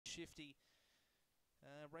Shifty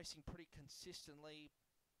racing pretty consistently.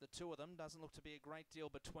 The two of them, doesn't look to be a great deal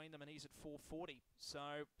between them, and he's at 440.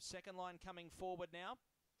 So second line coming forward now.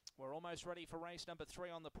 We're almost ready for race number 3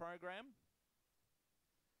 on the program.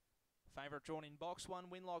 Favourite drawn in box 1,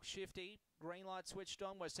 Winlock Shifty. Green light switched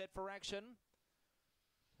on, we're set for action.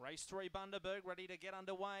 Race 3, Bundaberg, ready to get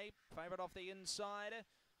underway. Favourite off the inside.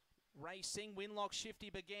 Racing, Winlock Shifty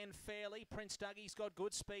began fairly. Prince Dougie's got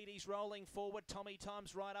good speed. He's rolling forward. Tommy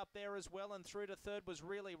Time's right up there as well. And through to third was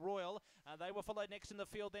Really Royal. They were followed next in the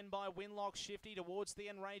field then by Winlock Shifty. Towards the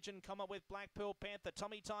end, Rage and Comet with Black Pearl Panther.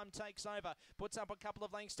 Tommy Time takes over. Puts up a couple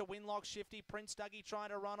of lengths to Winlock Shifty. Prince Dougie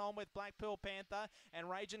trying to run on with Black Pearl Panther. And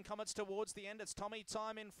Rage and Comet's towards the end. It's Tommy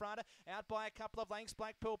Time in front. Out by a couple of lengths.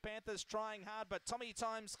 Black Pearl Panther's trying hard, but Tommy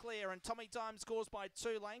Time's clear. And Tommy Time scores by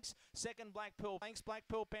 2 lengths. Second, Black Pearl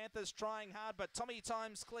Panther's trying hard, but Tommy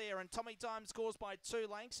Time's clear, and Tommy Time scores by 2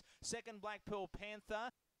 lengths. Second, Black Pearl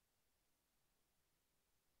Panther.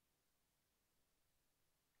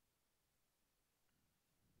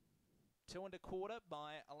 2 1/4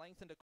 by a length and a